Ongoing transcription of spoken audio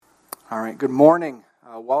All right, good morning.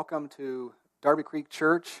 Welcome to Darby Creek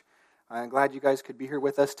Church. I'm glad you guys could be here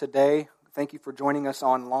with us today. Thank you for joining us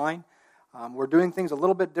online. We're doing things a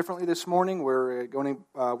little bit differently this morning. We're going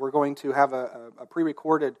to have a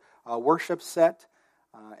pre-recorded worship set,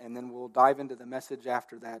 and then we'll dive into the message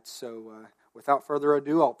after that. So without further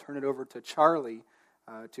ado, I'll turn it over to Charlie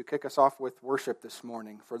to kick us off with worship this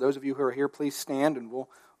morning. For those of you who are here, please stand, and we'll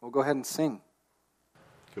go ahead and sing.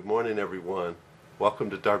 Good morning, everyone.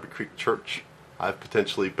 Welcome to Darby Creek Church. I've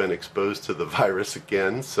potentially been exposed to the virus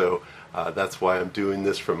again, so that's why I'm doing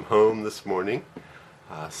this from home this morning.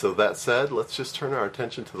 So that said, let's just turn our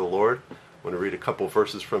attention to the Lord. I want to read a couple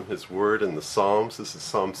verses from His Word in the Psalms. This is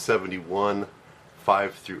Psalm 71,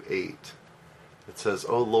 5 through 8. It says,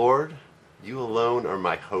 O Lord, you alone are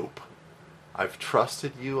my hope. I've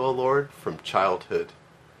trusted you, O Lord, from childhood.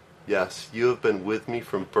 Yes, you have been with me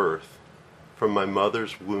from birth. From my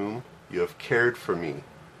mother's womb, you have cared for me.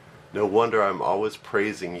 No wonder I'm always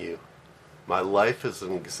praising you. My life is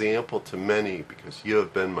an example to many because you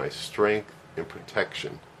have been my strength and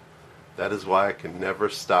protection. That is why I can never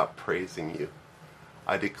stop praising you.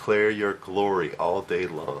 I declare your glory all day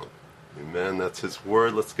long. Amen. That's His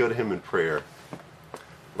Word. Let's go to Him in prayer.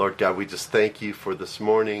 Lord God, we just thank you for this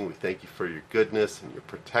morning. We thank you for your goodness and your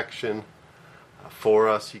protection for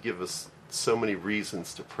us. You give us so many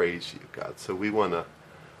reasons to praise you, God. So we want to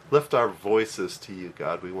lift our voices to you,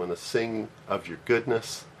 God. We want to sing of your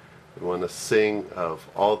goodness. We want to sing of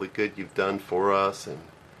all the good you've done for us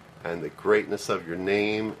and the greatness of your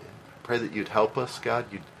name. Pray that you'd help us, God.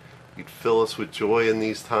 You'd fill us with joy in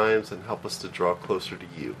these times and help us to draw closer to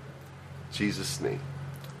you. In Jesus' name,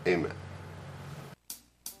 amen.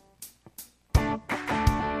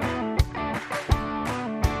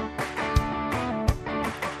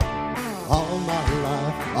 All my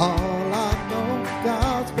life, all I know,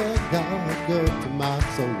 God's been good to my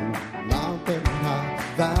soul. Mountain high,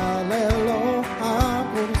 valley low,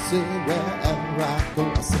 I'm gonna see wherever I go.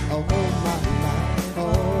 I say, oh my life,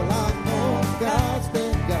 all I know, God's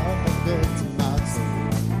been good to my soul.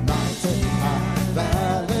 Mountain high,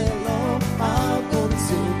 valley low, I'm gonna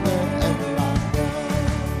see wherever I go.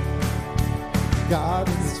 God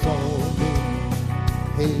is for me,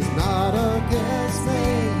 He's not against me.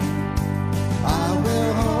 I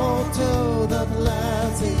will hold to the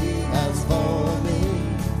plans He has for me.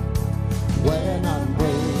 When I'm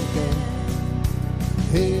breaking,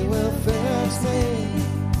 He will fix me.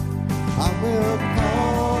 I will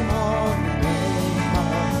call on the name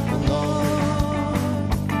of the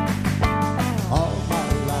Lord. All my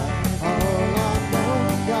life, all I know,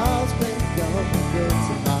 God's been good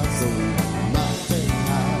to my soul. Mountain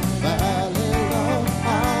high, valley low,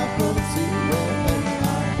 I'm gonna see wherever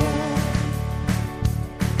I go.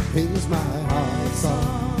 He's my heart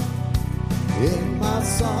song in my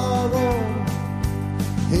sorrow.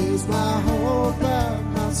 He's my hope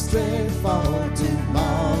and my strength for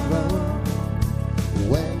tomorrow.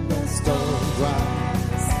 When the storm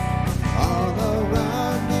drives all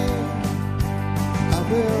around me, I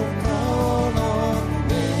will call on the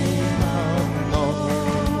name of the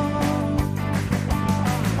Lord.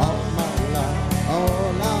 All my life,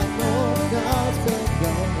 all I know, God's been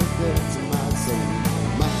good to my soul.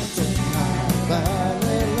 Mountain high,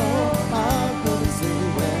 valley low, I'm gonna see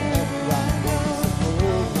wherever I go.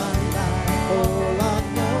 Oh my life, all I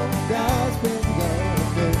know, God's been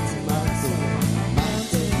good to my soul.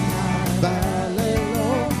 Mountain high, valley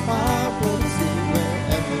low, I'm gonna see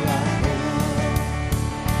wherever I go.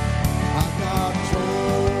 I got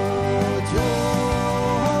joy, joy,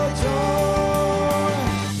 joy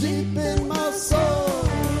deep in my soul.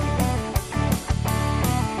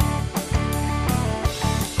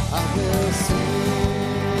 I will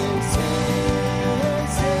sing, sing,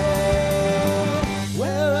 sing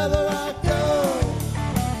wherever I go.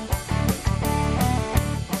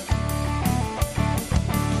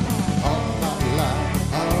 All my life,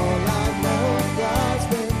 all I know, God's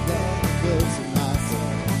been good to my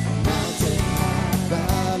soul. Mountain high,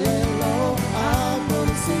 valley low, I'm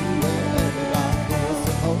gonna see wherever I go.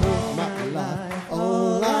 So, oh my life,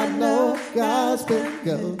 all I know, God's been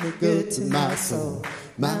good to my soul.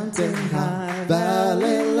 Mountain high,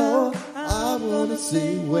 valley low, I wanna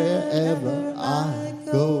see wherever I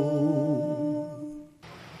go.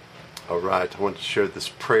 All right, I want to share this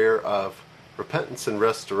prayer of repentance and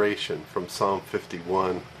restoration from Psalm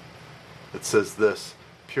 51. It says this,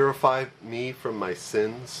 Purify me from my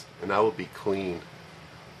sins, and I will be clean.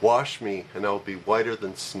 Wash me, and I will be whiter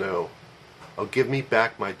than snow. Oh, give me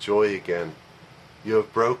back my joy again. You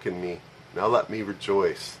have broken me, now let me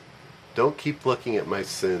rejoice. Don't keep looking at my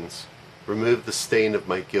sins. Remove the stain of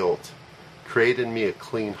my guilt. Create in me a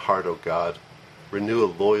clean heart, O God. Renew a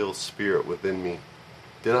loyal spirit within me.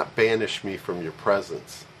 Do not banish me from your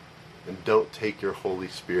presence, and don't take your Holy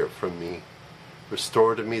Spirit from me.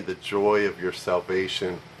 Restore to me the joy of your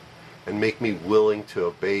salvation, and make me willing to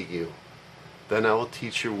obey you. Then I will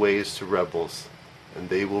teach your ways to rebels, and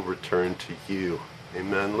they will return to you.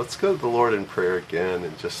 Amen. Let's go to the Lord in prayer again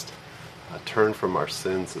and just turn from our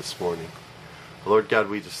sins this morning. Lord God,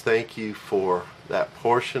 we just thank you for that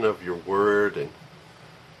portion of your word and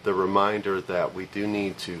the reminder that we do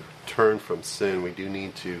need to turn from sin. We do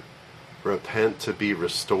need to repent to be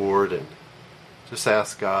restored, and just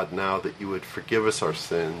ask God now that you would forgive us our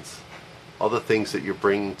sins, all the things that you're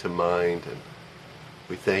bringing to mind. And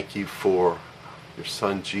we thank you for your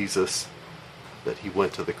Son Jesus, that he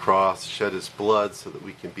went to the cross, shed his blood so that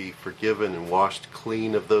we can be forgiven and washed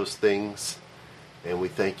clean of those things. And we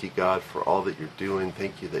thank you, God, for all that you're doing.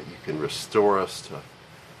 Thank you that you can restore us to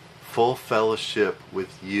full fellowship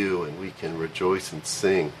with you, and we can rejoice and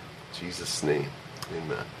sing. In Jesus' name,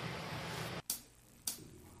 amen.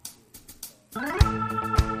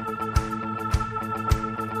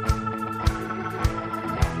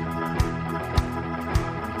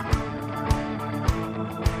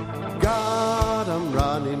 God, I'm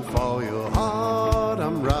running for your heart,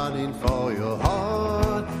 I'm running for your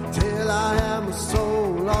heart, till I am a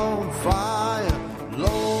soul on fire.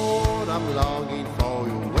 Lord, I'm longing for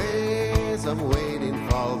your ways, I'm waiting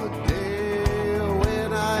for the day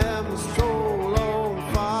when I am a soul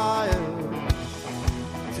on fire,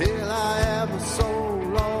 till I am a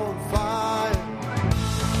soul on fire.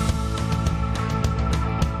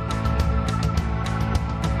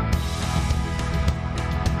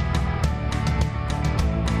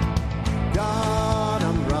 God,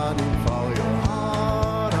 I'm running for your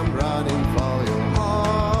heart, I'm running for your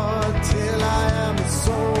heart, till I am a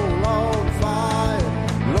soul on fire.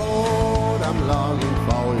 Lord, I'm longing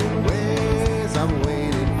for your ways, I'm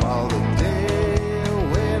waiting for the day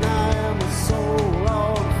when I am a soul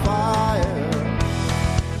on fire,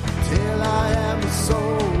 till I am a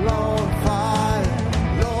soul on fire.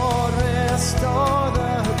 Lord, restore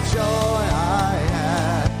the joy I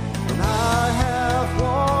had when I have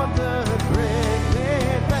wandered greatly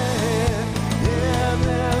bad. In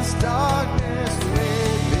this darkness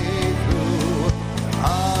lead me through,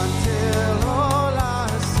 until all I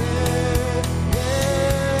see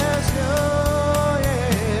is you,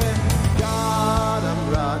 yeah. God, I'm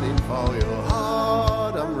running for your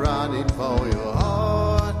heart, I'm running for your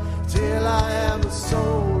heart, till I am a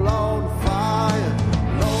soul on fire.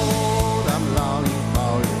 Lord, I'm longing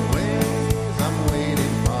for your ways, I'm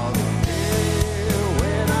waiting for the day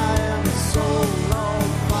when I am a soul on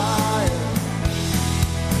fire,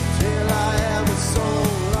 till I am a soul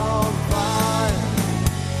on fire.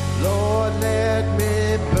 Lord, let me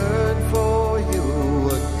burn for you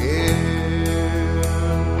again.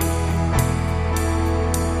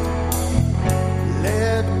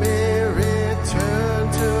 Let me return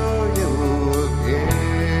to you again.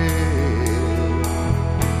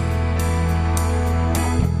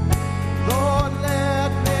 Lord,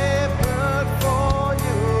 let me burn for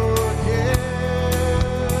you again.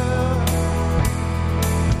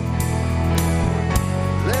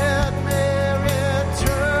 Let me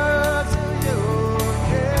return to you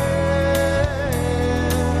again.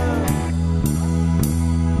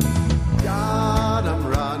 God, I'm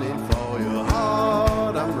running for your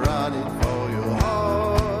heart, I'm running for your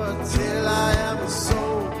heart, till I am a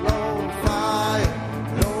soul on fire.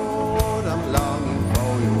 Lord, I'm longing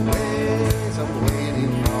for your ways, I'm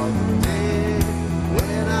waiting for the day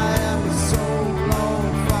when I am a soul on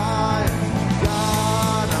fire.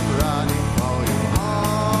 God, I'm running for your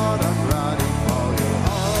heart, I'm running for your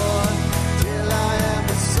heart, till I am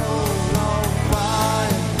a soul on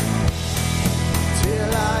fire,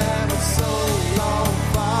 till I am a soul on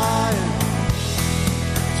fire,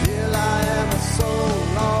 till I am a soul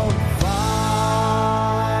on fire.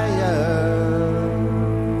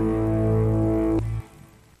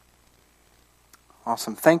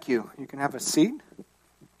 Awesome. Thank you. You can have a seat.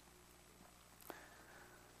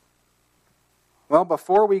 Well,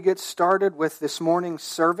 before we get started with this morning's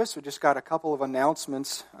service, we just got a couple of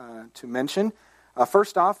announcements to mention.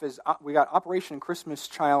 First off is we got Operation Christmas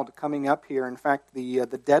Child coming up here. In fact, the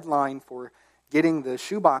deadline for getting the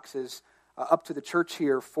shoe boxes up to the church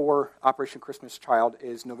here for Operation Christmas Child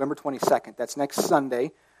is November 22nd. That's next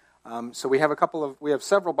Sunday. So we have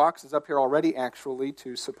several boxes up here already, actually,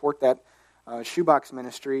 to support that shoebox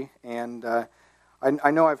ministry. And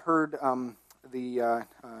I know I've heard the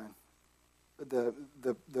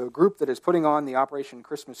group that is putting on the Operation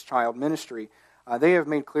Christmas Child ministry. They have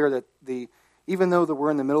made clear that even though that we're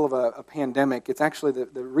in the middle of a pandemic, it's actually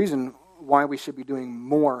the reason why we should be doing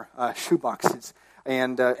more shoeboxes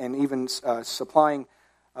and even spreading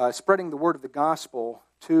the word of the gospel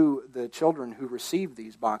to the children who receive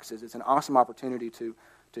these boxes. It's an awesome opportunity to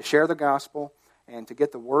share the gospel and to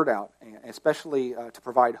get the word out, and especially to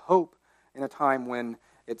provide hope in a time when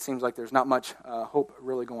it seems like there's not much hope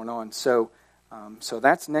really going on. So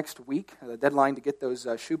that's next week, the deadline to get those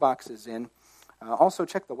shoeboxes in. Also,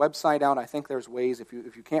 check the website out. I think there's ways, if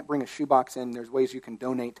you can't bring a shoebox in, there's ways you can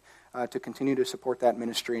donate to continue to support that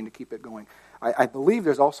ministry and to keep it going. I believe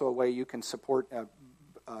there's also a way you can support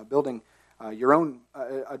building your own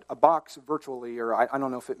a box virtually, or I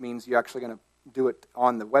don't know if it means you're actually going to do it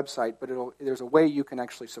on the website, but there's a way you can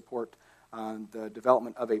actually support the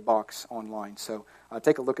development of a box online. So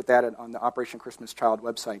take a look at that on the Operation Christmas Child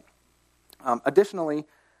website. Additionally,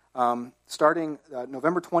 starting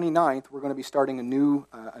November 29th, we're going to be starting a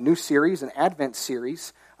new series, an Advent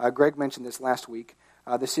series. Greg mentioned this last week.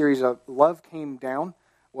 The series of Love Came Down.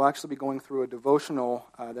 We'll actually be going through a devotional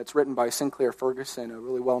that's written by Sinclair Ferguson, a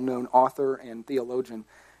really well-known author and theologian.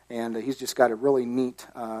 And he's just got a really neat,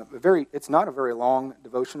 it's not a very long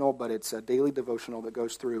devotional, but it's a daily devotional that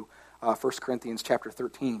goes through 1 Corinthians chapter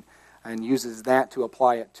 13 and uses that to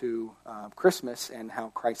apply it to Christmas and how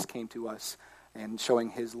Christ came to us and showing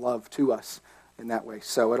his love to us in that way.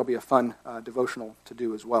 So it'll be a fun devotional to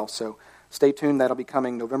do as well. So stay tuned. That'll be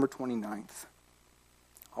coming November 29th.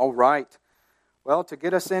 All right. Well, to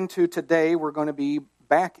get us into today, we're going to be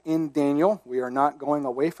back in Daniel. We are not going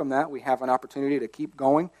away from that. We have an opportunity to keep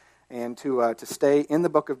going and to stay in the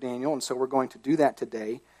book of Daniel, and so we're going to do that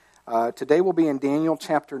today. Today we'll be in Daniel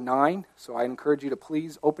chapter 9, so I encourage you to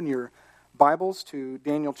please open your Bibles to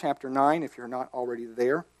Daniel chapter 9 if you're not already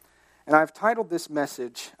there. And I've titled this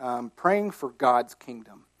message, Praying for God's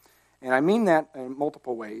Kingdom. And I mean that in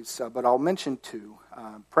multiple ways, but I'll mention two.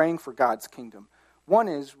 Praying for God's Kingdom. One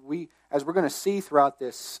is, as we're going to see throughout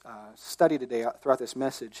this study today, throughout this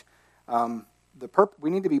message, we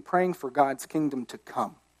need to be praying for God's kingdom to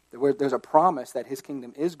come. There's a promise that his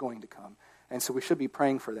kingdom is going to come, and so we should be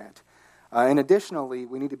praying for that. And additionally,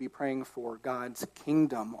 we need to be praying for God's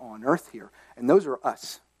kingdom on earth here, and those are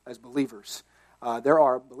us as believers. There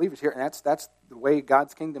are believers here, and that's the way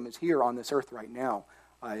God's kingdom is here on this earth right now,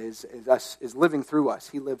 is living through us.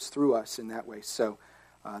 He lives through us in that way. So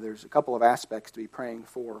there's a couple of aspects to be praying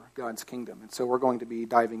for God's kingdom, and so we're going to be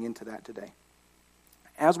diving into that today.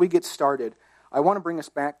 As we get started, I want to bring us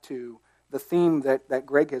back to the theme that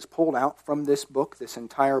Greg has pulled out from this book, this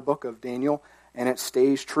entire book of Daniel, and it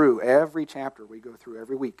stays true. Every chapter we go through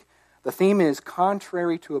every week. The theme is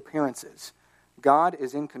contrary to appearances. God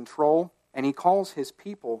is in control, and he calls his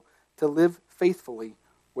people to live faithfully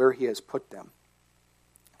where he has put them.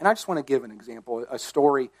 And I just want to give an example, a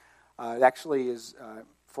story that actually is,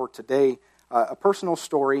 for today, a personal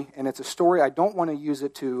story, and it's a story. I don't want to use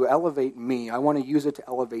it to elevate me. I want to use it to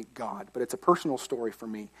elevate God, but it's a personal story for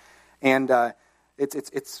me. And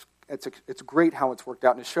it's great how it's worked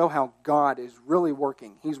out, and to show how God is really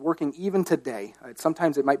working. He's working even today.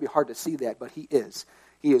 Sometimes it might be hard to see that, but he is.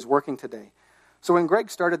 He is working today. So when Greg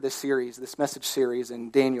started this message series in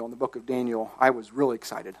Daniel, in the book of Daniel, I was really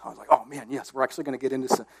excited. I was like, oh man, yes, we're actually going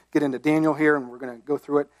to get into Daniel here, and we're going to go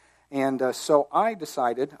through it. And so I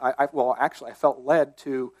decided, I felt led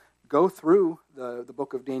to go through the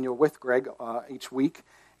book of Daniel with Greg each week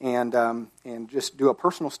and just do a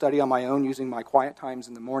personal study on my own using my quiet times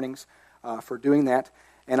in the mornings for doing that.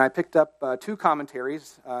 And I picked up two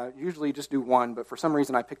commentaries. Usually you just do one, but for some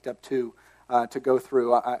reason I picked up two to go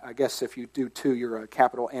through. I guess if you do two, you're a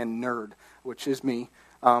capital N nerd, which is me.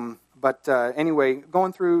 But anyway,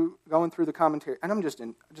 going through the commentary, and I'm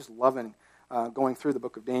just loving going through the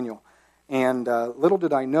book of Daniel. And little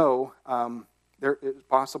did I know, it's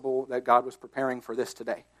possible that God was preparing for this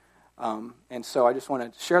today. And so I just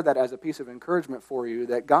want to share that as a piece of encouragement for you,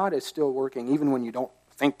 that God is still working, even when you don't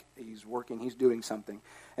think he's working, he's doing something.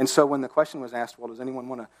 And so when the question was asked, well, does anyone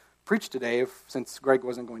want to preach today? Since Greg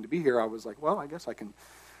wasn't going to be here, I was like, well, I guess I can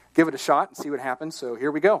give it a shot and see what happens. So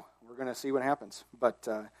here we go. We're going to see what happens. But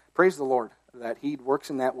praise the Lord that he works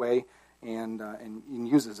in that way and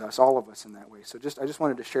uses us, all of us, in that way. So I just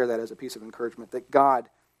wanted to share that as a piece of encouragement, that God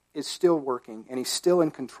is still working and he's still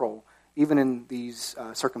in control, even in these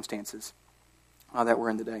circumstances that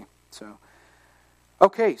we're in today. So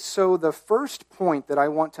the first point that I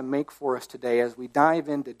want to make for us today as we dive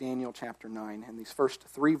into Daniel chapter 9 and these first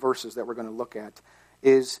 3 verses that we're going to look at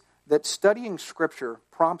is that studying Scripture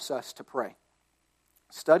prompts us to pray.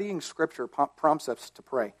 Studying Scripture prompts us to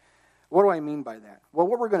pray. What do I mean by that? Well,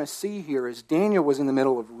 what we're going to see here is Daniel was in the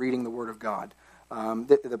middle of reading the Word of God.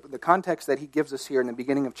 The context that he gives us here in the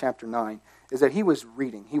beginning of chapter 9 is that he was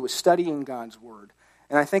reading. He was studying God's Word.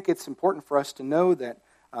 And I think it's important for us to know that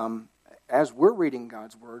as we're reading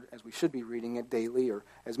God's Word, as we should be reading it daily or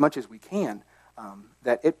as much as we can,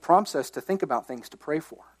 that it prompts us to think about things to pray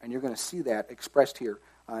for. And you're going to see that expressed here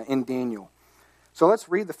in Daniel. So let's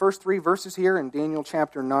read the first 3 verses here in Daniel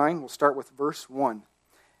chapter 9. We'll start with verse 1.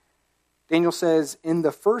 Daniel says, "In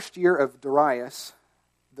the first year of Darius,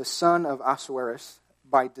 the son of Ahasuerus,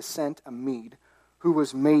 by descent a Mede, who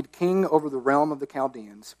was made king over the realm of the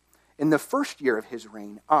Chaldeans, in the first year of his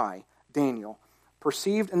reign, I, Daniel,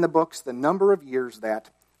 perceived in the books the number of years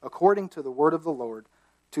that, according to the word of the Lord,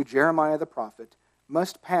 to Jeremiah the prophet,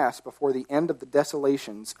 must pass before the end of the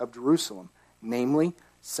desolations of Jerusalem, namely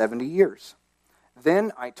 70 years.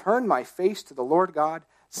 Then I turned my face to the Lord God,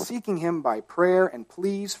 seeking him by prayer and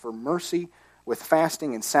pleas for mercy with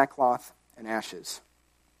fasting and sackcloth and ashes."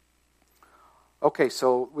 Okay,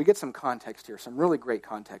 so we get some context here, some really great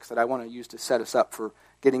context that I want to use to set us up for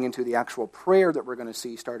getting into the actual prayer that we're going to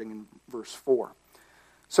see starting in verse 4.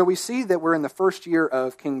 So we see that we're in the first year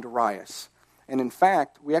of King Darius. And in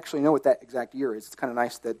fact, we actually know what that exact year is. It's kind of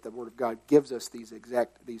nice that the Word of God gives us these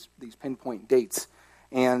pinpoint dates.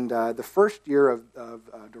 And the first year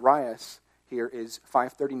of Darius here is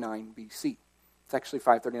 539 BC. It's actually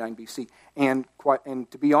 539 BC. And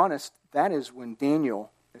to be honest, that is when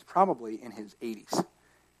Daniel is probably in his 80s.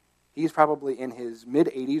 He's probably in his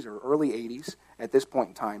mid-80s or early 80s at this point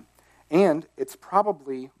in time. And it's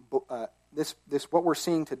probably, this what we're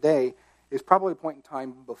seeing today is probably a point in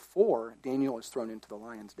time before Daniel is thrown into the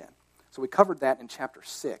lion's den. So we covered that in chapter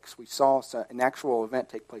 6. We saw an actual event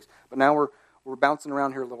take place. But now we're bouncing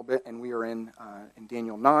around here a little bit, and we are in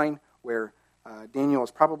Daniel 9, where Daniel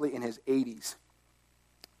is probably in his 80s.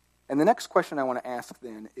 And the next question I want to ask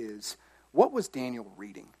then is, what was Daniel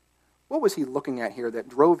reading? What was he looking at here that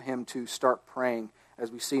drove him to start praying, as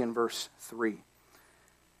we see in verse 3?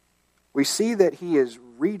 We see that he is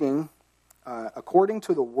reading according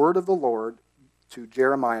to the word of the Lord to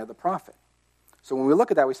Jeremiah the prophet. So when we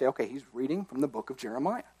look at that, we say, okay, he's reading from the book of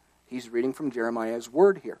Jeremiah. He's reading from Jeremiah's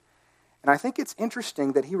word here. And I think it's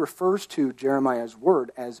interesting that he refers to Jeremiah's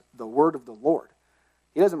word as the word of the Lord.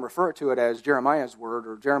 He doesn't refer to it as Jeremiah's word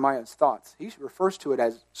or Jeremiah's thoughts. He refers to it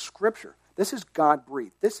as Scripture. This is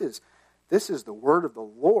God-breathed. This is the word of the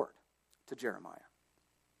Lord to Jeremiah.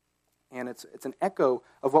 And it's an echo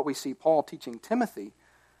of what we see Paul teaching Timothy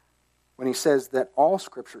when he says that all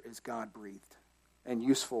Scripture is God-breathed and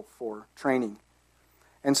useful for training.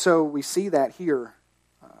 And so we see that here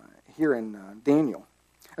in Daniel.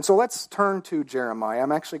 And so let's turn to Jeremiah.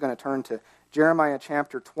 I'm actually going to turn to Jeremiah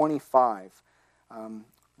chapter 25.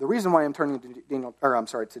 The reason why I'm turning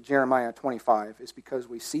to Jeremiah 25 is because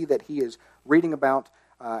we see that he is reading about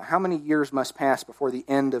how many years must pass before the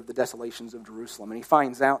end of the desolations of Jerusalem. And he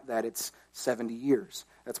finds out that it's 70 years.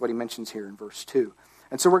 That's what he mentions here in verse 2.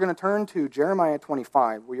 And so we're going to turn to Jeremiah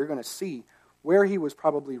 25, where you're going to see where he was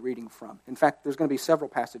probably reading from. In fact, there's going to be several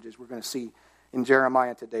passages we're going to see in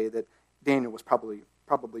Jeremiah today that Daniel was probably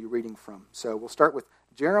reading from. So we'll start with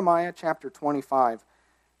Jeremiah chapter 25,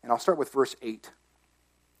 and I'll start with verse 8.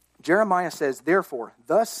 Jeremiah says, "Therefore,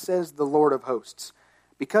 thus says the Lord of hosts,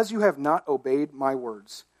 because you have not obeyed my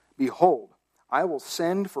words, behold, I will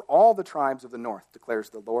send for all the tribes of the north, declares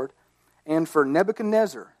the Lord, and for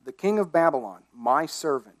Nebuchadnezzar, the king of Babylon, my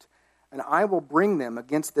servant, and I will bring them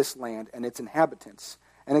against this land and its inhabitants,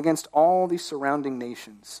 and against all the surrounding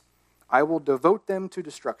nations. I will devote them to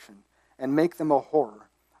destruction, and make them a horror,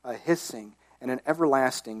 a hissing, and an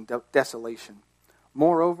everlasting desolation.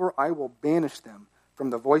 Moreover, I will banish them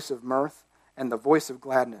from the voice of mirth and the voice of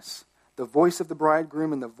gladness, the voice of the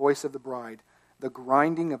bridegroom and the voice of the bride, the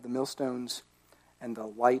grinding of the millstones and the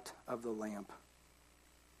light of the lamp.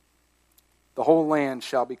 The whole land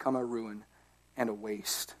shall become a ruin and a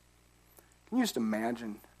waste." Can you just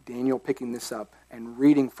imagine Daniel picking this up and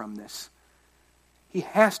reading from this? He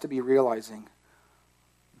has to be realizing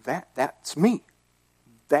that's me.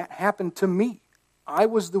 That happened to me. I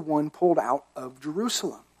was the one pulled out of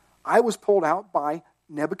Jerusalem. I was pulled out by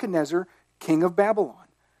Nebuchadnezzar, king of Babylon.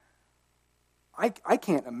 I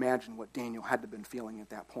can't imagine what Daniel had to have been feeling at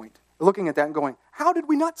that point. Looking at that and going, how did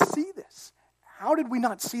we not see this? How did we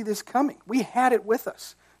not see this coming? We had it with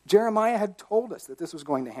us. Jeremiah had told us that this was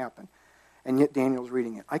going to happen. And yet Daniel's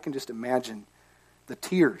reading it. I can just imagine the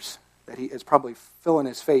tears that he is probably filling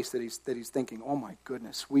his face, that he's thinking, oh my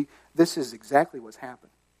goodness, this is exactly what's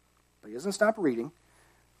happened. But he doesn't stop reading.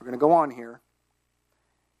 We're going to go on here.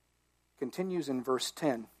 Continues in verse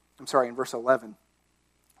 11.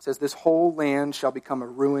 It says, "This whole land shall become a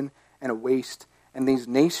ruin and a waste, and these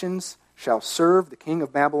nations shall serve the king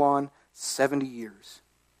of Babylon 70 years.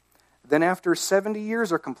 Then after 70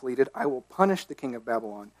 years are completed, I will punish the king of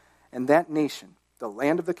Babylon and that nation, the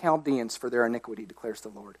land of the Chaldeans, for their iniquity, declares the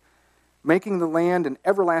Lord, making the land an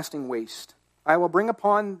everlasting waste. I will bring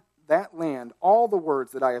upon that land all the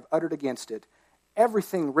words that I have uttered against it,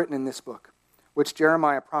 everything written in this book, which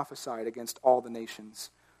Jeremiah prophesied against all the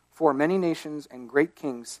nations. For many nations and great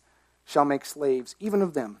kings shall make slaves even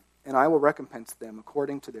of them, and I will recompense them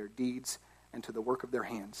according to their deeds and to the work of their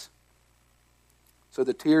hands. So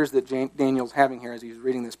the tears that Daniel's having here as he's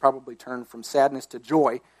reading this probably turn from sadness to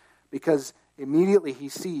joy, because immediately he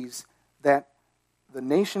sees that the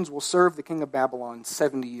nations will serve the king of Babylon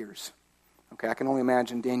 70 years. Okay, I can only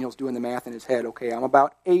imagine Daniel's doing the math in his head. Okay, I'm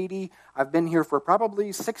about 80. I've been here for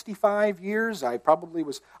probably 65 years. I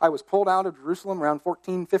was pulled out of Jerusalem around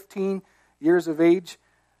 14, 15 years of age.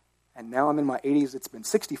 And now I'm in my 80s. It's been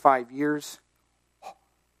 65 years.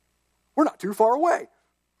 We're not too far away.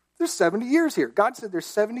 There's 70 years here. God said there's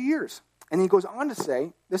 70 years. And he goes on to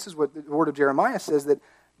say, this is what the word of Jeremiah says, that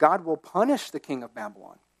God will punish the king of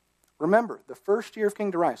Babylon. Remember, the first year of King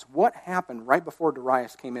Darius, what happened right before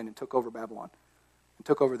Darius came in and took over Babylon and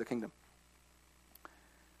took over the kingdom?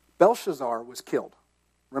 Belshazzar was killed.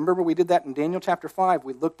 Remember when we did that in Daniel chapter 5?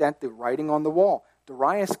 We looked at the writing on the wall.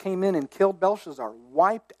 Darius came in and killed Belshazzar,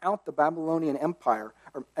 wiped out the Babylonian empire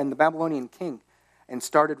and the Babylonian king, and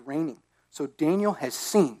started reigning. So Daniel has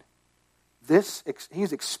seen this,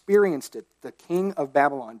 he's experienced it, the king of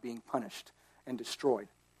Babylon being punished and destroyed.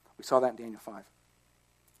 We saw that in Daniel 5.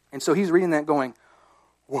 And so he's reading that going,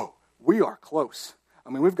 whoa, we are close. I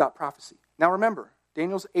mean, we've got prophecy. Now remember,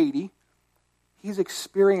 Daniel's 80. He's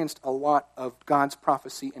experienced a lot of God's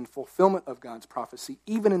prophecy and fulfillment of God's prophecy,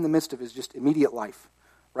 even in the midst of his just immediate life,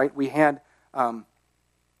 right? We had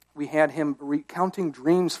him recounting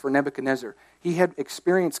dreams for Nebuchadnezzar. He had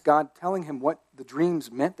experienced God telling him what the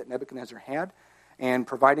dreams meant that Nebuchadnezzar had and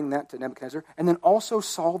providing that to Nebuchadnezzar, and then also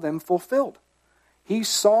saw them fulfilled. He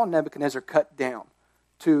saw Nebuchadnezzar cut down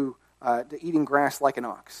to eating grass like an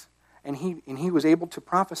ox. And he was able to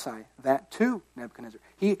prophesy that to Nebuchadnezzar.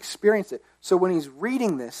 He experienced it. So when he's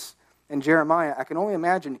reading this in Jeremiah, I can only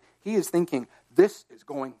imagine he is thinking, this is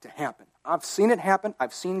going to happen. I've seen it happen.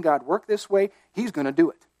 I've seen God work this way. He's going to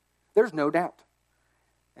do it. There's no doubt.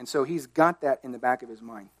 And so he's got that in the back of his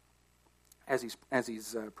mind as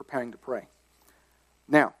he's preparing to pray.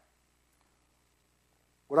 Now,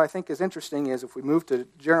 what I think is interesting is if we move to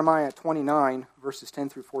Jeremiah 29, verses 10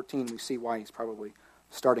 through 14, we see why he's probably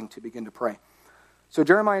starting to begin to pray. So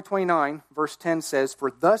Jeremiah 29, verse 10 says, "For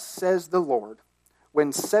thus says the Lord,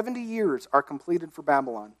 when 70 years are completed for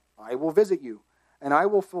Babylon, I will visit you, and I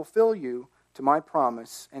will fulfill you to my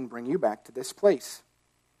promise and bring you back to this place.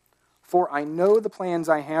 For I know the plans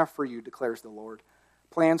I have for you, declares the Lord,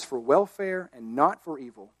 plans for welfare and not for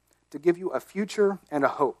evil, to give you a future and a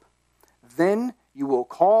hope. Then you will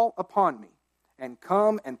call upon me and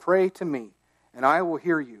come and pray to me, and I will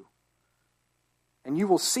hear you. And you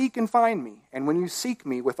will seek and find me, and when you seek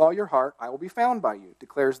me with all your heart, I will be found by you,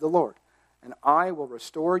 declares the Lord. And I will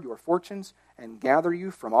restore your fortunes and gather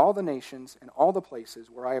you from all the nations and all the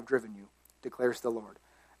places where I have driven you, declares the Lord.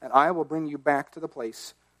 And I will bring you back to the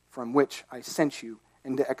place from which I sent you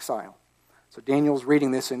into exile." So Daniel's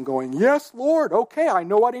reading this and going, yes, Lord, okay, I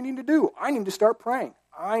know what I need to do. I need to start praying.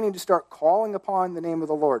 I need to start calling upon the name of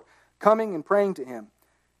the Lord, coming and praying to him.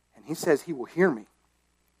 And he says he will hear me.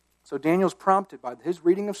 So Daniel's prompted by his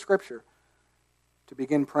reading of Scripture to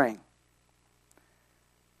begin praying.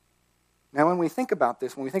 Now when we think about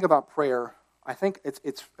this, when we think about prayer, I think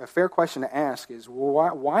it's a fair question to ask is,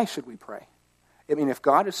 why should we pray? I mean, if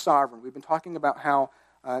God is sovereign, we've been talking about how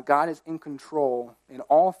God is in control in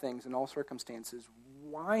all things, in all circumstances.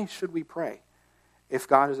 Why should we pray if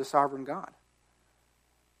God is a sovereign God?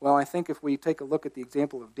 Well, I think if we take a look at the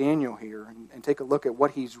example of Daniel here and take a look at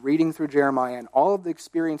what he's reading through Jeremiah and all of the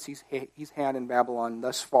experience he's had in Babylon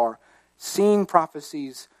thus far, seeing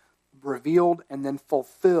prophecies revealed and then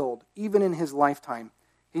fulfilled, even in his lifetime,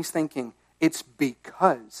 he's thinking, it's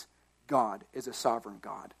because God is a sovereign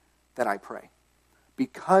God that I pray.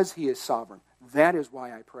 Because he is sovereign, that is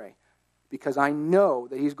why I pray. Because I know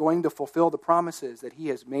that he's going to fulfill the promises that he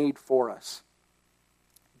has made for us.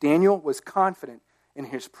 Daniel was confident in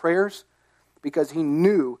his prayers because he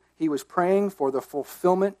knew he was praying for the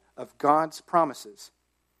fulfillment of God's promises.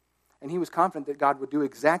 And he was confident that God would do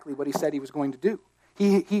exactly what he said he was going to do.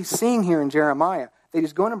 He's seeing here in Jeremiah that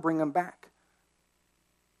he's going to bring them back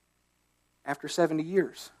after 70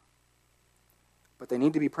 years. But they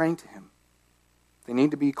need to be praying to him. They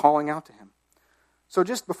need to be calling out to him. So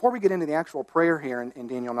just before we get into the actual prayer here in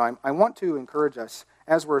Daniel 9, I want to encourage us,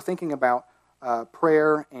 as we're thinking about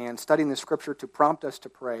prayer and studying the Scripture to prompt us to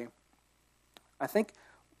pray, I think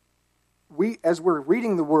as we're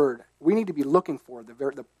reading the Word, we need to be looking for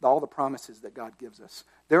all the promises that God gives us.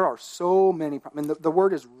 There are so many. The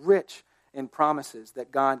Word is rich in promises that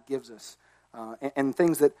God gives us, and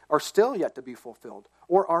things that are still yet to be fulfilled,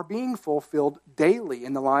 or are being fulfilled daily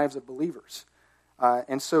in the lives of believers.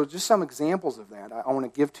 And so just some examples of that. I want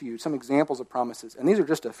to give to you some examples of promises, and these are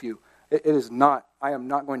just a few. I am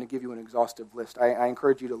not going to give you an exhaustive list. I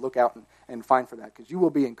encourage you to look out and find for that, because you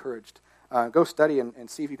will be encouraged. Go study and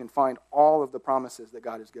see if you can find all of the promises that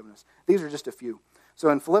God has given us. These are just a few. So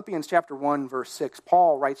in Philippians chapter 1, verse 6,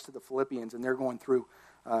 Paul writes to the Philippians, and they're going through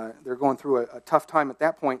a tough time at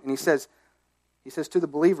that point, and he says to the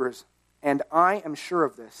believers, "And I am sure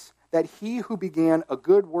of this, that he who began a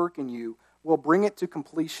good work in you will bring it to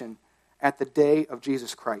completion at the day of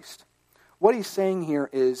Jesus Christ." What he's saying here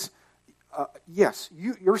is, yes,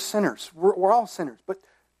 you're sinners. We're all sinners, but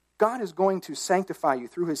God is going to sanctify you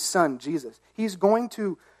through His Son, Jesus. He's going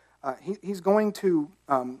to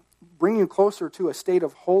bring you closer to a state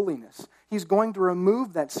of holiness. He's going to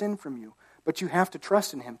remove that sin from you, but you have to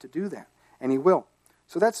trust in Him to do that, and He will.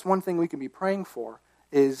 So that's one thing we can be praying for,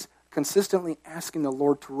 is consistently asking the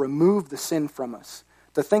Lord to remove the sin from us.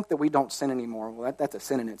 To think that we don't sin anymore, well, that's a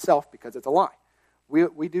sin in itself, because it's a lie.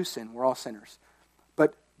 We do sin. We're all sinners.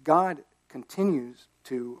 But God continues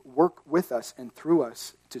to work with us and through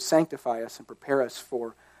us to sanctify us and prepare us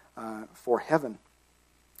for heaven.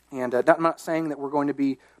 And I'm not saying that we're going to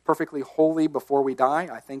be perfectly holy before we die.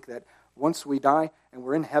 I think that once we die and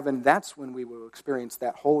we're in heaven, that's when we will experience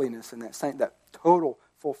that holiness and that total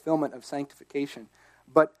fulfillment of sanctification.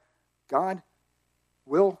 But God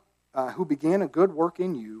will, who began a good work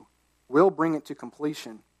in you, will bring it to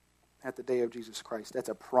completion at the day of Jesus Christ. That's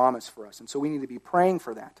a promise for us. And so we need to be praying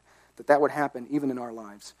for that would happen even in our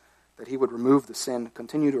lives, that He would remove the sin,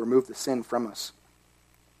 continue to remove the sin from us.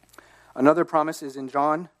 Another promise is in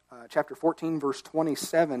John chapter 14, verse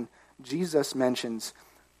 27. Jesus mentions,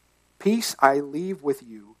 "Peace I leave with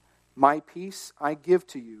you, my peace I give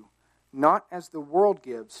to you. Not as the world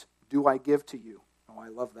gives, do I give to you." Oh, I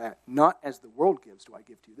love that. Not as the world gives, do I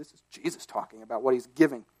give to you. This is Jesus talking about what He's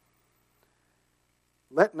giving.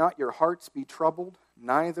 "Let not your hearts be troubled,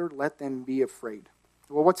 neither let them be afraid."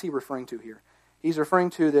 Well, what's He referring to here? He's referring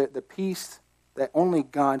to the peace that only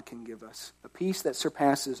God can give us, the peace that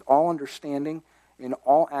surpasses all understanding in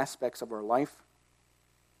all aspects of our life.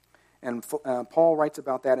 And Paul writes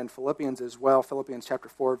about that in Philippians as well. Philippians chapter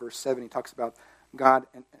 4, verse 7, he talks about God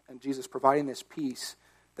and Jesus providing this peace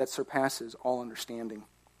that surpasses all understanding.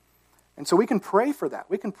 And so we can pray for that.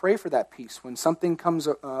 We can pray for that peace. When something comes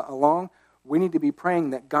along, we need to be praying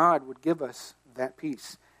that God would give us that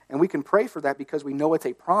peace. And we can pray for that because we know it's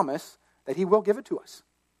a promise that He will give it to us.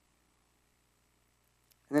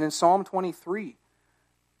 And then in Psalm 23,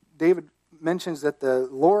 David mentions that the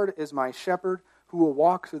Lord is my shepherd who will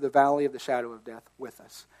walk through the valley of the shadow of death with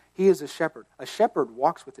us. He is a shepherd. A shepherd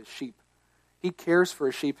walks with his sheep. He cares for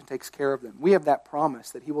his sheep and takes care of them. We have that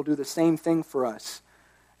promise that He will do the same thing for us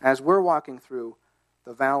as we're walking through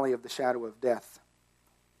the valley of the shadow of death.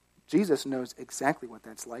 Jesus knows exactly what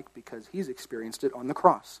that's like because He's experienced it on the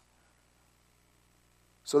cross.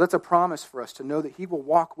 So that's a promise for us to know that He will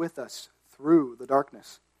walk with us through the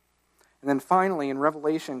darkness. And then finally, in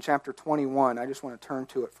Revelation chapter 21, I just want to turn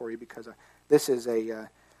to it for you because this is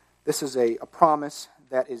a promise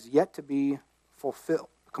that is yet to be fulfilled,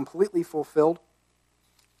 completely fulfilled,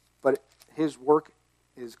 but His work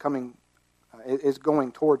is going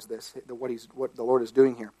towards this, what the Lord is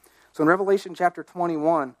doing here. So in Revelation chapter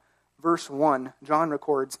 21, verse 1, John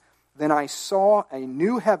records, "Then I saw a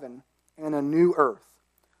new heaven and a new earth.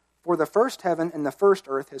 For the first heaven and the first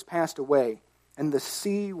earth has passed away, and the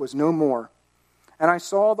sea was no more. And I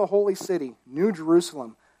saw the holy city, New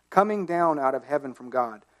Jerusalem, coming down out of heaven from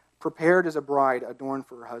God, prepared as a bride adorned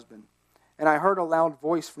for her husband. And I heard a loud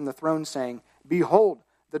voice from the throne saying, 'Behold,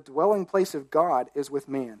 the dwelling place of God is with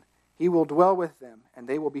man. He will dwell with them, and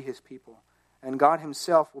they will be His people. And God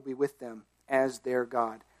Himself will be with them as their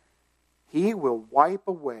God. He will wipe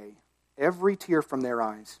away every tear from their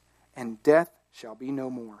eyes, and death shall be no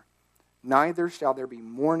more. Neither shall there be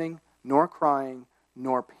mourning, nor crying,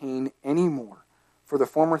 nor pain any more, for the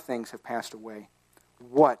former things have passed away.'"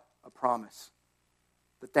 What a promise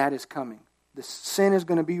that is coming. The sin is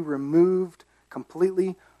going to be removed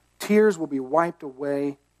completely. Tears will be wiped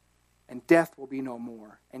away, and death will be no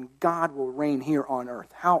more. And God will reign here on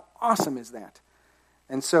earth. How awesome is that?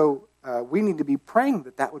 And so we need to be praying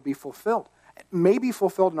that would be fulfilled. It may be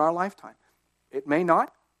fulfilled in our lifetime. It may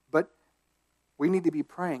not, but we need to be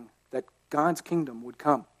praying that God's kingdom would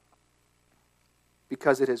come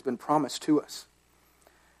because it has been promised to us.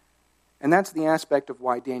 And that's the aspect of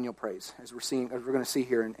why Daniel prays, as we're going to see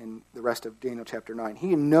here in the rest of Daniel chapter 9.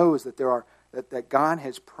 He knows that that God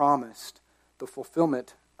has promised the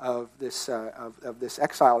fulfillment of this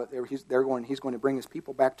exile that he's going to bring his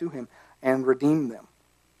people back to him and redeem them.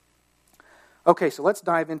 Okay, so let's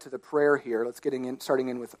dive into the prayer here. Let's starting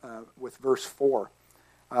in with verse 4.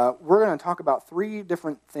 We're going to talk about three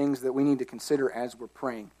different things that we need to consider as we're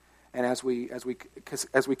praying, and as we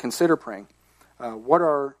consider praying. What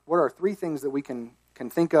are three things that we can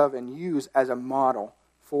think of and use as a model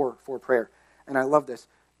for prayer? And I love this.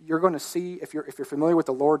 You're going to see, if you're familiar with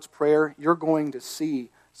the Lord's Prayer, you're going to see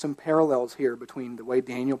some parallels here between the way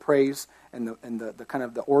Daniel prays and the kind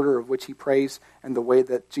of the order of which he prays, and the way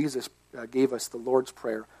that Jesus gave us the Lord's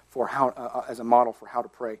Prayer for how as a model for how to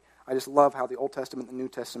pray. I just love how the Old Testament and the New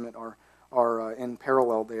Testament are in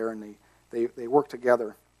parallel there, and they work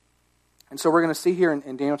together. And so we're going to see here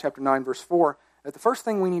in Daniel chapter 9, verse 4, that the first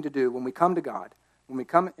thing we need to do when we come to God, when we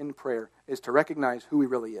come in prayer, is to recognize who he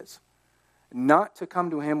really is. Not to come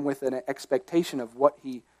to him with an expectation of what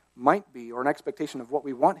he might be, or an expectation of what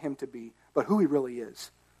we want him to be, but who he really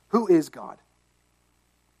is. Who is God?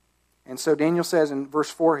 And so Daniel says in verse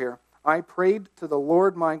 4 here, I prayed to the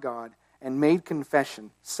Lord my God and made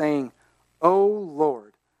confession, saying, O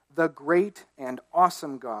Lord, the great and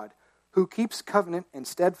awesome God, who keeps covenant and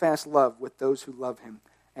steadfast love with those who love him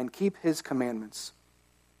and keep his commandments.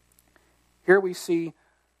 Here we see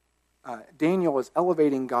Daniel is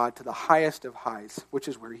elevating God to the highest of highs, which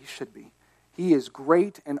is where he should be. He is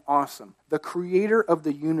great and awesome, the creator of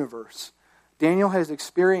the universe. Daniel has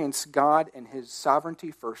experienced God and his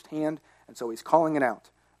sovereignty firsthand, and so he's calling it out.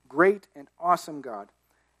 Great and awesome God.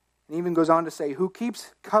 And even goes on to say, who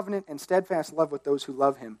keeps covenant and steadfast love with those who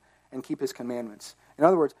love him and keep his commandments. In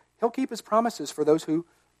other words, he'll keep his promises for those who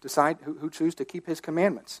choose to keep his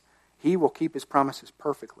commandments. He will keep his promises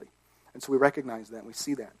perfectly. And so we recognize that, and we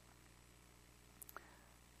see that.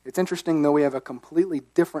 It's interesting, though, we have a completely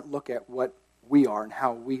different look at what we are and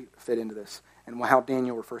how we fit into this, and how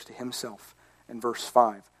Daniel refers to himself in verse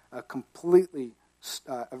 5.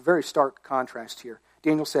 A very stark contrast here.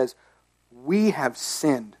 Daniel says, we have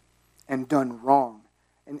sinned and done wrong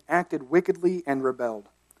and acted wickedly and rebelled,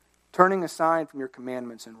 turning aside from your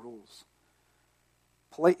commandments and rules.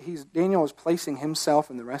 Daniel is placing himself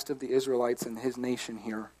and the rest of the Israelites and his nation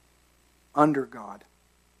here under God,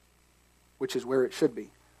 which is where it should be.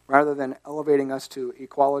 Rather than elevating us to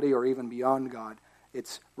equality or even beyond God,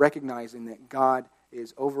 it's recognizing that God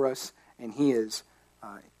is over us and He is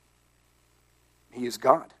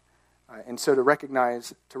God. And so to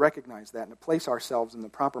recognize that and to place ourselves in the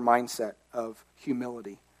proper mindset of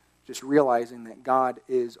humility, just realizing that God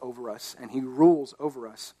is over us and He rules over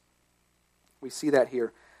us. We see that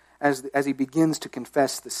here as he begins to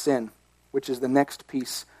confess the sin, which is the next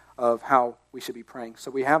piece of how we should be praying.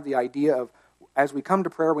 So we have the idea of, as we come to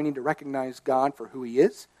prayer, we need to recognize God for who He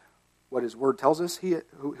is, what His Word tells us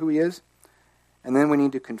who He is, and then we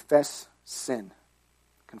need to confess sin,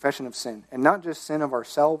 confession of sin, and not just sin of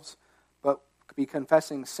ourselves, but be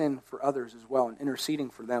confessing sin for others as well and interceding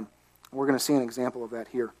for them. And we're going to see an example of that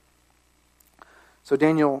here. So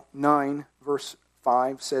Daniel 9, verse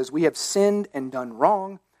 5 says, we have sinned and done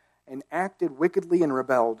wrong and acted wickedly and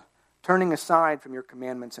rebelled, turning aside from your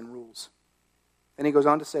commandments and rules. Then he goes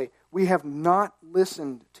on to say, we have not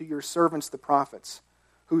listened to your servants the prophets,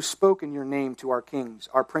 who spoke in your name to our kings,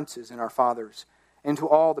 our princes, and our fathers, and to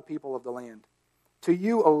all the people of the land. To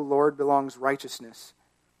you, O Lord, belongs righteousness,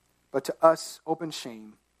 but to us open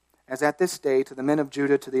shame, as at this day to the men of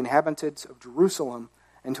Judah, to the inhabitants of Jerusalem,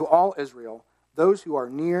 and to all Israel, those who are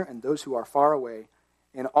near and those who are far away,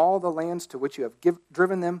 in all the lands to which you have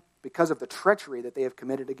driven them, because of the treachery that they have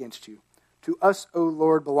committed against you. To us, O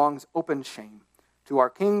Lord, belongs open shame, to our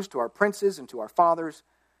kings, to our princes, and to our fathers,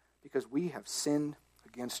 because we have sinned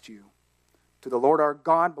against you. To the Lord our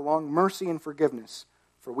God belong mercy and forgiveness,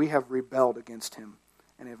 for we have rebelled against Him,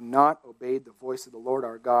 and have not obeyed the voice of the Lord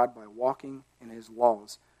our God by walking in His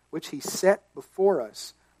laws, which He set before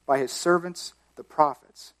us by His servants, the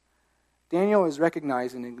prophets. Daniel is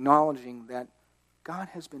recognizing and acknowledging that God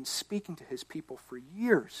has been speaking to His people for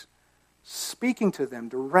years, speaking to them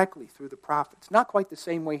directly through the prophets. Not quite the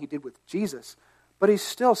same way He did with Jesus, but He's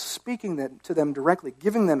still speaking to them directly,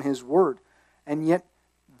 giving them His word, and yet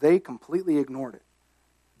they completely ignored it.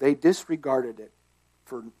 They disregarded it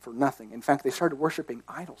for nothing. In fact, they started worshiping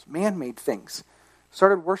idols, man-made things.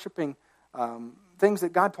 Started worshiping things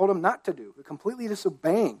that God told them not to do, completely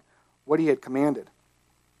disobeying what He had commanded.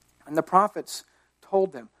 And the prophets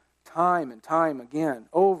told them time and time again,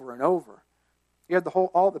 over and over. You had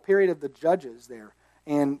all the period of the judges there.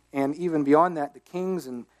 And even beyond that, the kings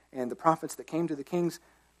and the prophets that came to the kings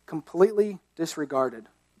completely disregarded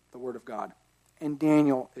the word of God. And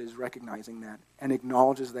Daniel is recognizing that and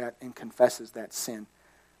acknowledges that and confesses that sin.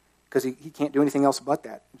 Because he can't do anything else but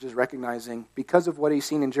that. Just recognizing, because of what he's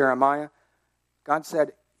seen in Jeremiah, God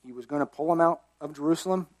said he was going to pull them out of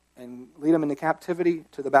Jerusalem and lead them into captivity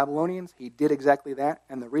to the Babylonians. He did exactly that.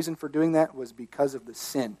 And the reason for doing that was because of the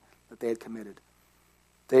sin that they had committed.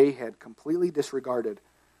 They had completely disregarded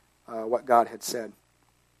what God had said.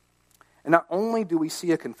 And not only do we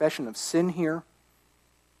see a confession of sin here,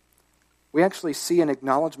 we actually see an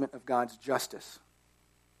acknowledgement of God's justice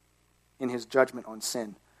in his judgment on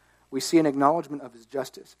sin. We see an acknowledgement of his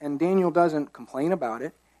justice. And Daniel doesn't complain about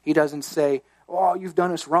it. He doesn't say, "Oh, you've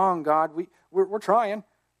done us wrong, God. We're trying."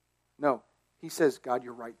 No. He says, "God,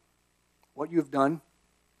 you're right. What you've done,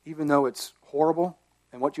 even though it's horrible,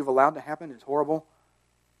 and what you've allowed to happen is horrible,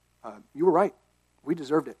 you were right. We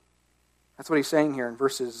deserved it." That's what he's saying here in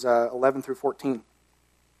verses 11 through 14.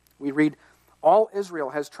 We read, "All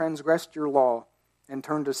Israel has transgressed your law and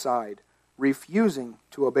turned aside, refusing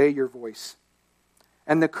to obey your voice.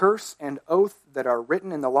 And the curse and oath that are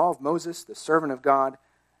written in the law of Moses, the servant of God,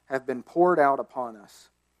 have been poured out upon us,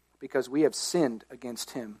 because we have sinned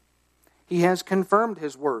against him. He has confirmed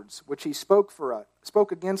his words, which he spoke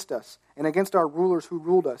against us, and against our rulers who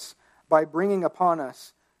ruled us, by bringing upon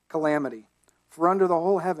us calamity. For under the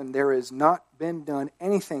whole heaven there has not been done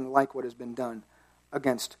anything like what has been done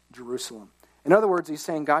against Jerusalem." In other words, he's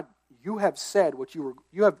saying, God, you have said what you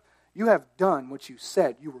have done what you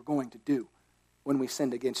said you were going to do when we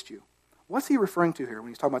sinned against you. What's he referring to here when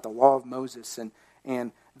he's talking about the law of Moses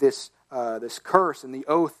and this curse and the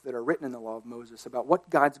oath that are written in the law of Moses about what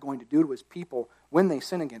God's going to do to his people when they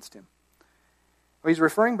sin against him? Well, he's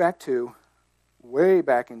referring back to way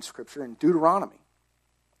back in Scripture in Deuteronomy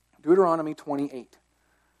 28.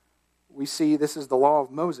 We see this is the law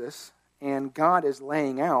of Moses, and God is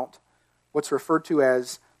laying out what's referred to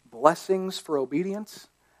as blessings for obedience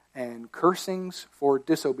and cursings for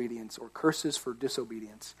disobedience, or curses for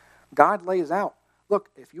disobedience. God lays out, look,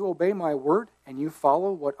 if you obey my word and you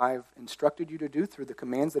follow what I've instructed you to do through the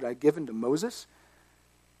commands that I've given to Moses,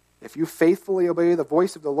 if you faithfully obey the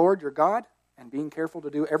voice of the Lord your God and being careful to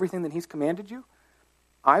do everything that he's commanded you,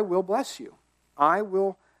 I will bless you. I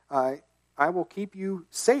will keep you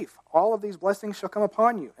safe. All of these blessings shall come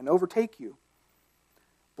upon you and overtake you.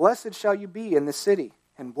 Blessed shall you be in the city,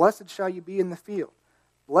 and blessed shall you be in the field.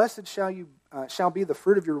 Blessed shall be the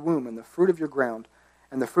fruit of your womb, and the fruit of your ground,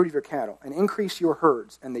 and the fruit of your cattle, and increase your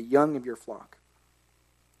herds, and the young of your flock.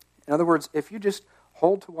 In other words, if you just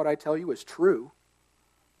hold to what I tell you is true,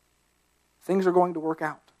 things are going to work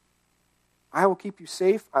out. I will keep you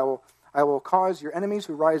safe. I will cause your enemies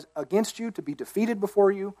who rise against you to be defeated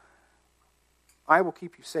before you. I will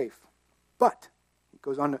keep you safe. But, it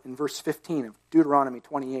goes on in verse 15 of Deuteronomy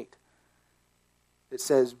 28. It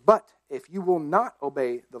says, "But if you will not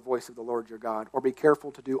obey the voice of the Lord your God, or be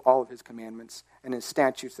careful to do all of his commandments and his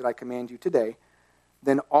statutes that I command you today,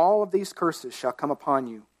 then all of these curses shall come upon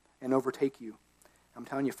you and overtake you." I'm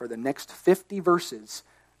telling you, for the next 50 verses,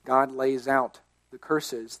 God lays out the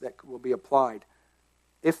curses that will be applied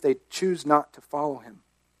if they choose not to follow him,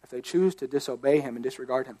 if they choose to disobey him and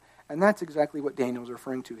disregard him. And that's exactly what Daniel's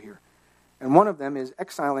referring to here. And one of them is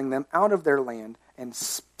exiling them out of their land and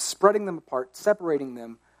spreading them apart, separating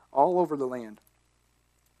them all over the land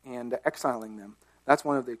and exiling them. That's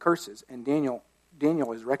one of the curses. And Daniel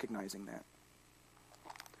is recognizing that.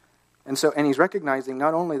 And he's recognizing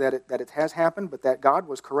not only that it has happened, but that God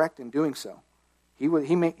was correct in doing so. It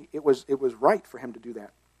was right for him to do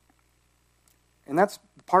that. And that's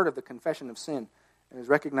part of the confession of sin, is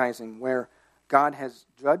recognizing where God has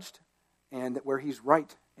judged and where he's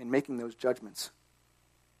right in making those judgments.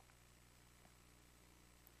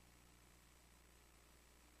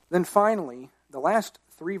 Then finally, the last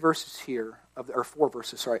 4 verses here of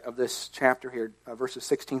this chapter here, verses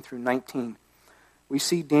 16 through 19, we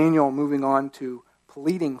see Daniel moving on to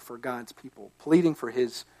pleading for God's people, pleading for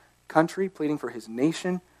his country, pleading for his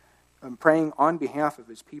nation, praying on behalf of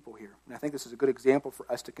his people here. And I think this is a good example for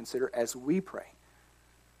us to consider as we pray.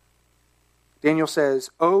 Daniel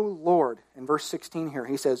says, "O Lord," in verse 16 here,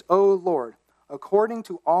 he says, "O Lord, according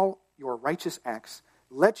to all your righteous acts,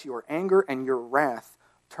 let your anger and your wrath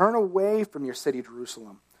turn away from your city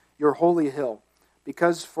Jerusalem, your holy hill,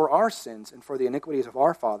 because for our sins and for the iniquities of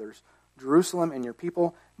our fathers, Jerusalem and your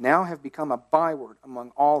people now have become a byword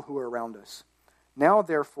among all who are around us. Now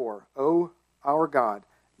therefore, O our God,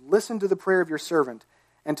 listen to the prayer of your servant,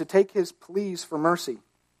 and to take his pleas for mercy.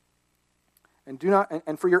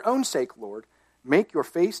 And for your own sake, Lord, make your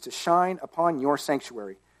face to shine upon your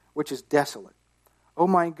sanctuary, which is desolate. O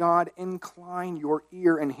my God, incline your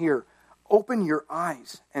ear and hear. Open your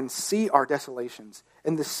eyes and see our desolations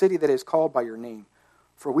in the city that is called by your name.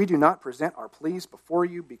 For we do not present our pleas before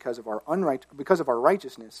you because of our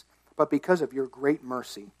righteousness, but because of your great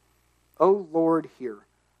mercy. O Lord, hear.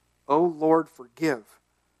 O Lord, forgive.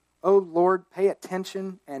 O Lord, pay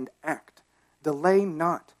attention and act. Delay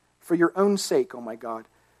not for your own sake, O my God,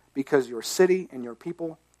 because your city and your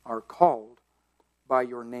people are called by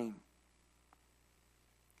your name.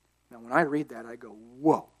 Now, when I read that, I go,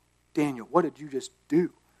 whoa, Daniel, what did you just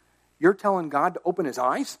do? You're telling God to open his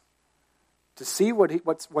eyes to see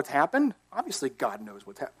what's happened? Obviously, God knows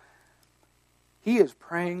what's happened. He is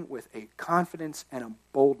praying with a confidence and a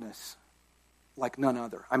boldness like none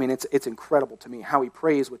other. I mean, it's incredible to me how he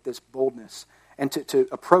prays with this boldness and to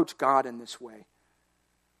approach God in this way.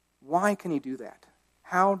 Why can he do that?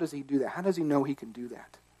 How does he do that? How does he know he can do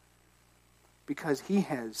that? Because he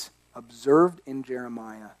has observed in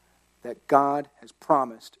Jeremiah that God has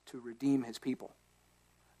promised to redeem his people.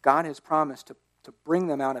 God has promised to bring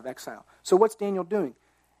them out of exile. So what's Daniel doing?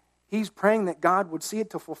 He's praying that God would see it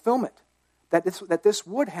to fulfillment, that this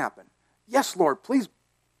would happen. Yes, Lord, please,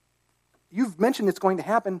 you've mentioned it's going to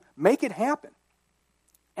happen. Make it happen.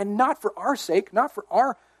 And not for our sake, not for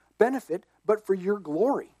our benefit, but for your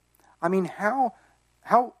glory. I mean, how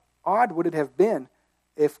odd would it have been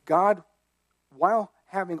if God, while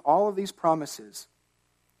having all of these promises,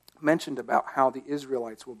 mentioned about how the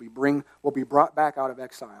Israelites will be brought back out of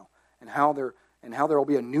exile, and how there will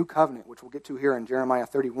be a new covenant, which we'll get to here in Jeremiah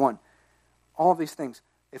 31. All of these things.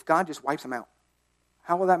 If God just wipes them out,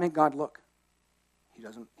 how will that make God look?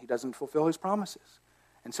 He doesn't fulfill his promises.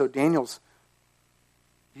 And so Daniel's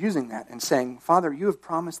using that and saying, Father, you have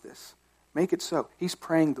promised this. Make it so. He's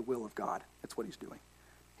praying the will of God. That's what he's doing.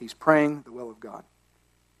 He's praying the will of God.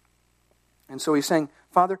 And so he's saying,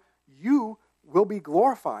 Father, you will be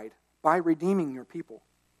glorified by redeeming your people.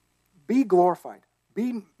 Be glorified.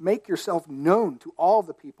 Make yourself known to all of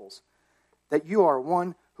the peoples that you are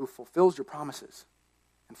one who fulfills your promises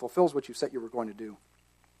and fulfills what you said you were going to do.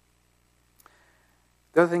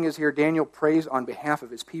 The other thing is here, Daniel prays on behalf of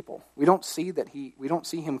his people. We don't see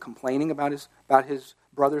him complaining about his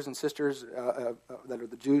brothers and sisters that are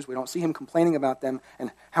the Jews. We don't see him complaining about them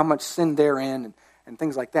and how much sin they're in and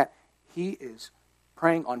things like that. He is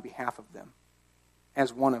praying on behalf of them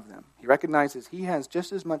as one of them. He recognizes he has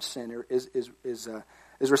just as much sin, or is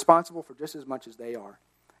responsible for just as much as they are,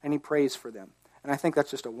 and he prays for them. And I think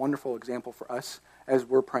that's just a wonderful example for us as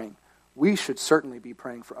we're praying. We should certainly be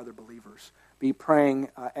praying for other believers. Be praying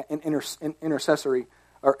intercessory,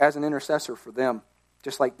 or as an intercessor for them,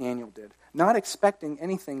 just like Daniel did. Not expecting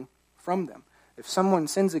anything from them. If someone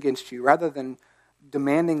sins against you, rather than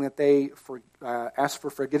demanding that they ask for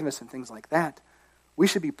forgiveness and things like that, we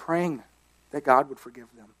should be praying that God would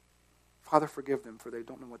forgive them. Father, forgive them, for they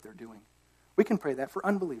don't know what they're doing. We can pray that for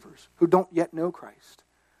unbelievers who don't yet know Christ.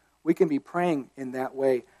 We can be praying in that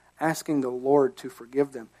way, asking the Lord to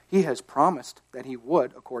forgive them. He has promised that he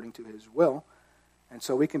would, according to his will, and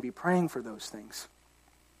so we can be praying for those things.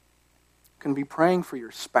 You can be praying for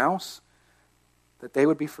your spouse, that they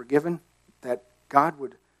would be forgiven, that God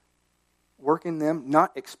would work in them,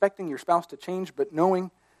 not expecting your spouse to change, but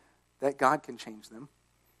knowing that God can change them.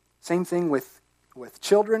 Same thing with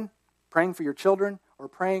children, praying for your children,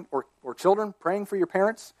 or children praying for your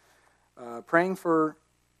parents, praying for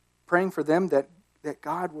them that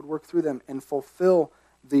God would work through them and fulfill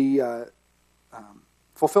the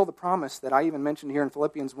promise that I even mentioned here in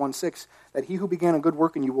Philippians 1:6, that he who began a good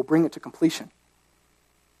work in you will bring it to completion.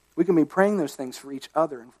 We can be praying those things for each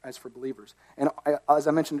other as for believers. And as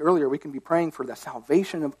I mentioned earlier, we can be praying for the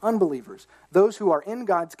salvation of unbelievers, those who are in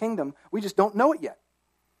God's kingdom. We just don't know it yet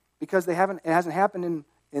because it hasn't happened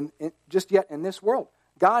in just yet in this world.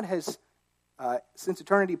 God has, since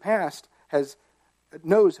eternity past, has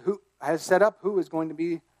set up who is going to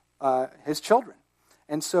be his children.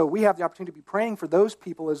 And so we have the opportunity to be praying for those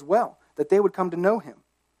people as well, that they would come to know him.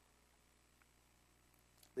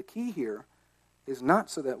 The key here is not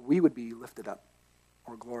so that we would be lifted up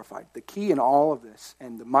or glorified. The key in all of this,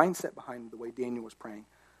 and the mindset behind the way Daniel was praying,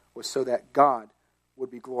 was so that God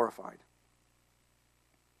would be glorified.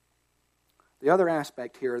 The other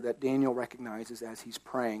aspect here that Daniel recognizes as he's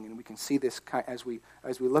praying, and we can see this as we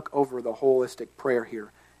look over the holistic prayer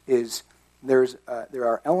here, is there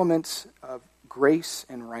are elements of grace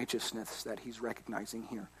and righteousness that he's recognizing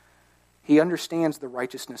here. He understands the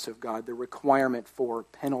righteousness of God, the requirement for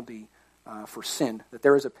penalty for sin, that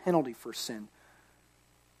there is a penalty for sin.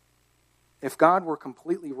 If God were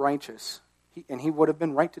completely righteous, and he would have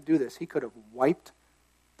been right to do this, he could have wiped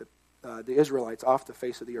the Israelites off the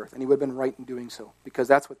face of the earth, and he would have been right in doing so, because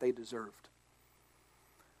that's what they deserved.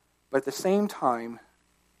 But at the same time,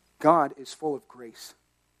 God is full of grace.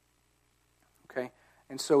 Okay?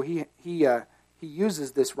 And so he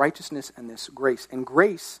uses this righteousness and this grace. And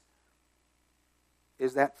grace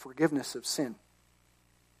is that forgiveness of sin,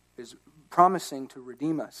 is promising to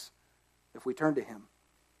redeem us if we turn to him.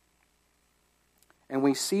 And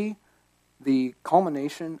we see the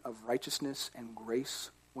culmination of righteousness and grace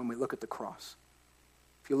when we look at the cross.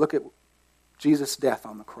 If you look at Jesus' death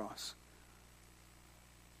on the cross,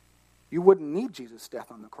 you wouldn't need Jesus'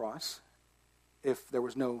 death on the cross if there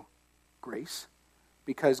was no grace,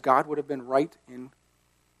 because God would have been right in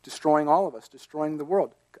destroying all of us, destroying the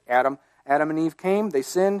world. Adam and Eve came, they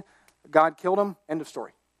sinned, God killed them, end of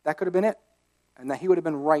story. That could have been it. And that he would have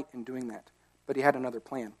been right in doing that. But he had another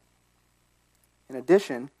plan. In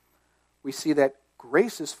addition, we see that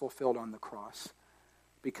grace is fulfilled on the cross,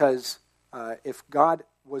 because if God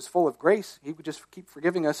was full of grace, he would just keep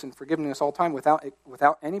forgiving us and forgiving us all the time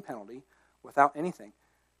without any penalty, without anything.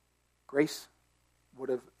 Grace would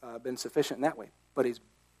have been sufficient in that way. But he's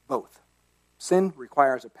both. Sin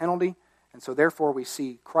requires a penalty, and so therefore we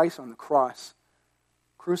see Christ on the cross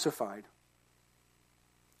crucified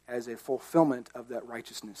as a fulfillment of that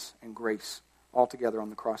righteousness and grace altogether on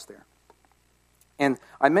the cross there. And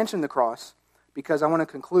I mentioned the cross because I want to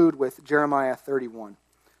conclude with Jeremiah 31.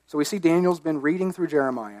 So we see Daniel's been reading through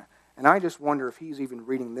Jeremiah, and I just wonder if he's even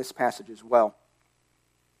reading this passage as well.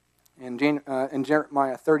 In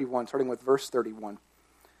Jeremiah 31, starting with verse 31,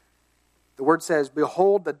 the word says,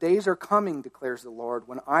 "Behold, the days are coming, declares the Lord,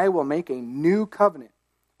 when I will make a new covenant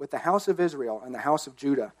with the house of Israel and the house of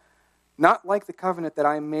Judah, not like the covenant that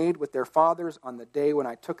I made with their fathers on the day when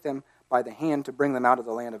I took them by the hand to bring them out of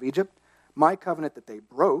the land of Egypt, my covenant that they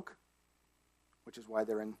broke," which is why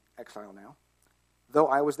they're in exile now, "though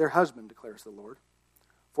I was their husband, declares the Lord.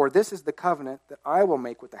 For this is the covenant that I will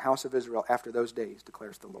make with the house of Israel after those days,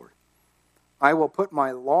 declares the Lord. I will put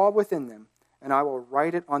my law within them, and I will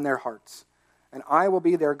write it on their hearts. And I will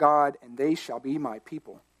be their God, and they shall be my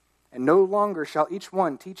people. And no longer shall each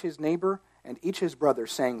one teach his neighbor and each his brother,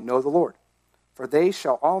 saying, Know the Lord. For they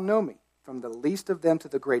shall all know me, from the least of them to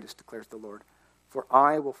the greatest, declares the Lord. For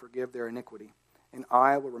I will forgive their iniquity, and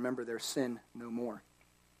I will remember their sin no more."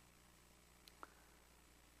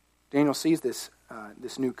 Daniel sees this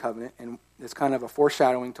new covenant, and it's kind of a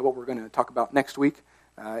foreshadowing to what we're going to talk about next week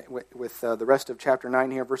with the rest of chapter 9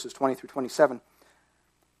 here, verses 20 through 27.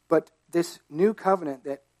 But this new covenant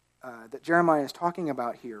that Jeremiah is talking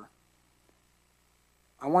about here,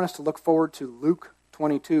 I want us to look forward to Luke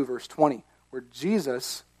 22, verse 20, where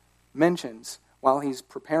Jesus mentions, while he's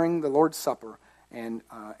preparing the Lord's Supper and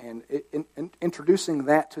introducing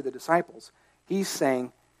that to the disciples, he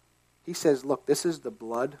says, look, this is the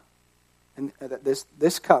blood, and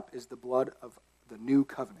this cup is the blood of the new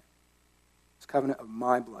covenant. This covenant of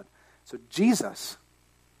my blood. So Jesus,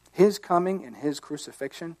 his coming and his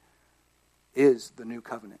crucifixion is the new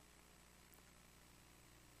covenant.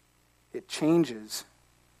 It changes,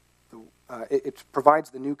 it provides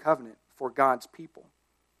the new covenant for God's people.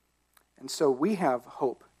 And so we have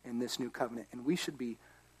hope in this new covenant, and we should be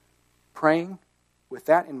praying with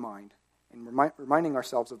that in mind and reminding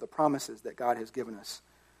ourselves of the promises that God has given us,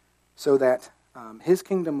 so that his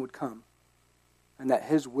kingdom would come and that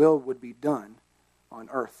his will would be done on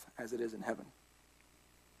earth as it is in heaven.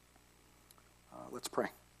 Let's pray.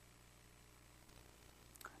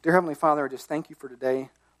 Dear Heavenly Father, I just thank you for today.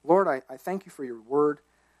 Lord, I thank you for your word.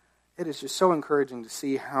 It is just so encouraging to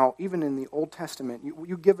see how, even in the Old Testament,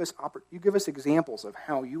 you give us examples of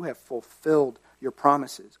how you have fulfilled your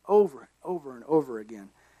promises over and over and over again.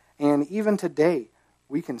 And even today,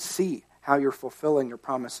 we can see how you're fulfilling your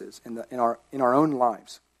promises in our own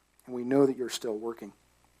lives. And we know that you're still working.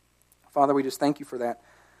 Father, we just thank you for that.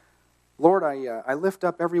 Lord, I lift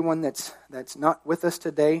up everyone that's not with us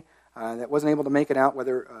today, that wasn't able to make it out,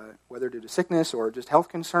 whether due to sickness or just health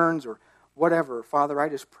concerns or whatever. Father, I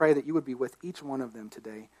just pray that you would be with each one of them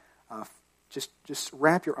today. Just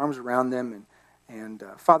wrap your arms around them, and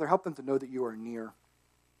Father, help them to know that you are near.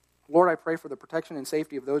 Lord, I pray for the protection and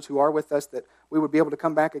safety of those who are with us, that we would be able to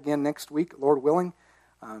come back again next week, Lord willing,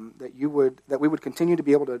 that we would continue to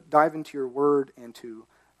be able to dive into your word and to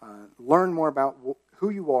learn more about who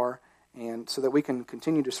you are, and so that we can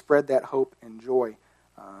continue to spread that hope and joy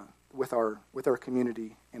with our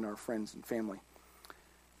community and our friends and family.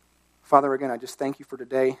 Father, again, I just thank you for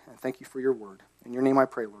today, and thank you for your word. In your name I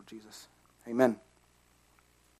pray, Lord Jesus. Amen.